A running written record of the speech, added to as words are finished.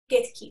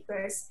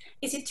gatekeepers.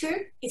 Is it true?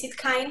 Is it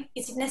kind?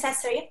 Is it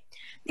necessary?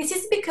 This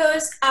is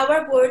because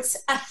our words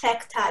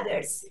affect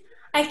others.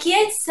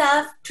 IKEA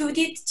itself proved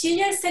it 2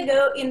 years ago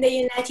in the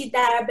United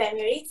Arab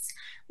Emirates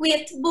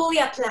with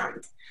Boolean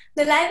plant,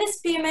 the live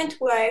experiment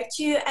where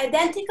two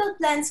identical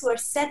plants were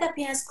set up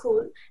in a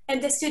school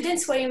and the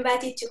students were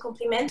invited to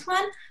compliment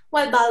one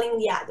while bullying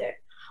the other.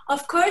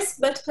 Of course,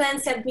 both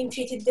plants have been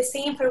treated the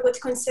same for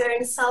what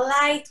concerns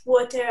sunlight,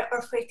 water,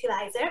 or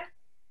fertilizer.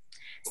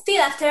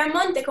 Still, after a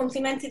month, the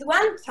complimented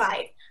one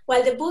thrived,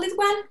 while the bullied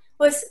one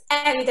was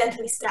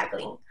evidently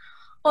struggling.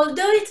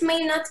 Although it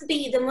may not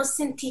be the most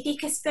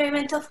scientific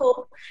experiment of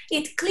all,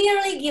 it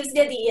clearly gives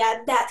the idea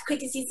that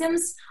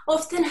criticisms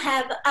often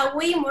have a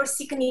way more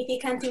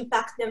significant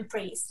impact than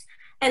praise.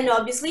 And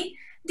obviously,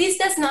 this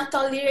does not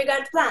only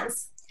regard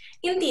plants.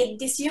 Indeed,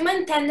 this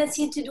human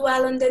tendency to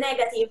dwell on the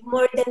negative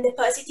more than the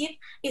positive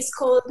is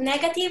called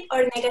negative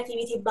or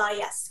negativity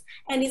bias,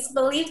 and is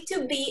believed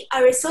to be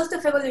a result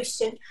of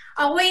evolution,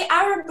 a way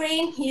our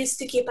brain used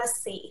to keep us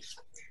safe.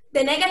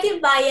 The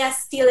negative bias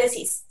still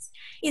exists.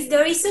 It's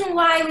the reason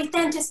why we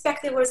tend to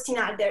expect the worst in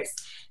others,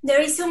 the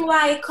reason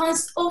why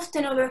cons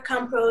often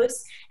overcome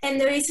pros, and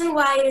the reason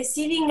why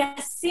receiving a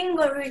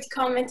single rude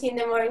comment in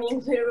the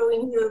morning will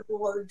ruin your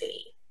whole day.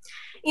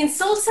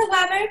 Insults,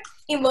 however,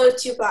 involve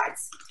two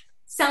parts.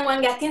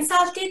 Someone gets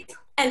insulted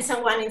and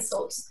someone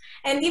insults.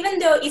 And even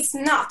though it's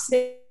not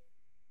the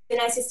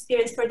nice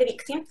experience for the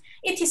victim,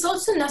 it is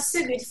also not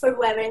so good for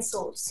whoever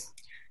insults.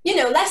 You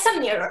know, life's a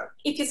mirror.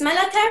 If you smile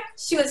at her,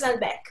 she will smile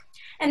back.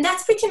 And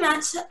that's pretty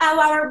much how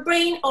our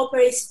brain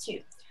operates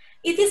too.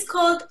 It is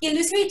called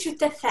illusory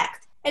truth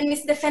effect, and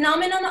it's the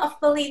phenomenon of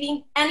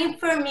believing any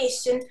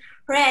information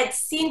read,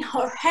 seen,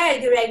 or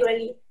heard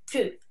regularly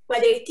true,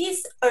 whether it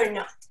is or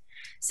not.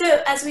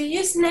 So as we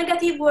use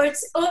negative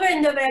words over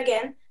and over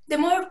again, the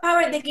more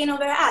power they gain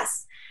over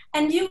us.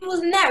 And you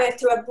will never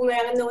throw a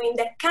boomerang knowing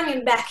that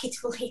coming back it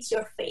will hit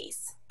your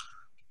face.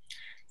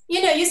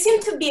 You know, you seem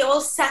to be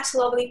all such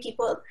lovely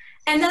people,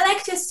 and I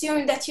like to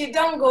assume that you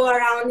don't go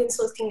around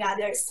insulting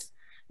others.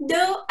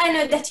 Though I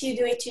know that you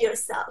do it to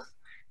yourself.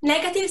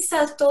 Negative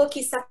self-talk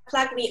is a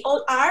plague we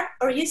all are,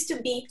 or used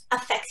to be,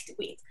 affected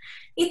with.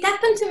 It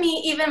happened to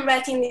me even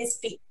writing this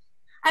speech.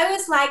 I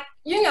was like,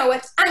 you know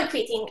what, I'm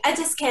quitting, I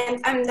just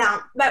can't, I'm down.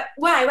 But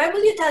why? Why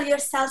would you tell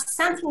yourself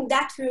something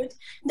that rude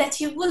that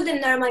you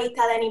wouldn't normally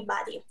tell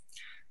anybody?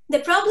 The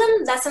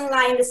problem doesn't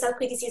lie in the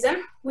self-criticism,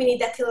 we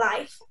need that in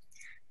life.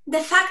 The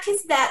fact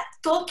is that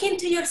talking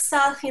to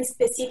yourself in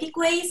specific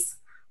ways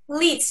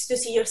leads to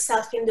see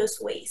yourself in those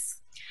ways.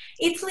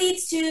 It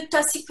leads to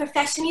toxic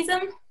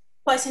perfectionism,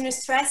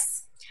 poisonous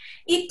stress.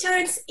 It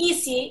turns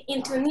easy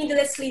into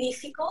needlessly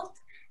difficult,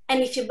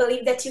 and if you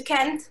believe that you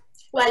can't,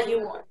 well, you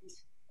won't.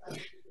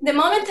 The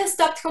moment I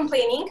stopped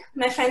complaining,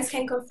 my friends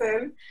can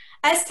confirm,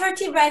 I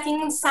started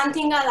writing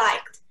something I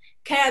liked,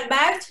 cared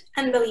about,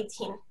 and believed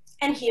in.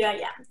 And here I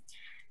am.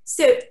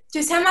 So,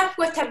 to sum up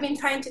what I've been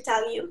trying to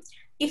tell you,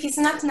 if it's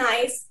not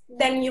nice,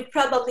 then you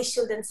probably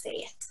shouldn't say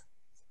it.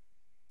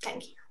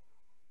 Thank you.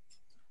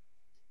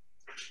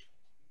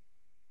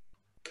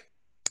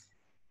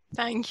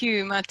 Thank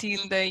you,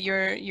 Matilde.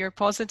 Your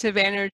positive energy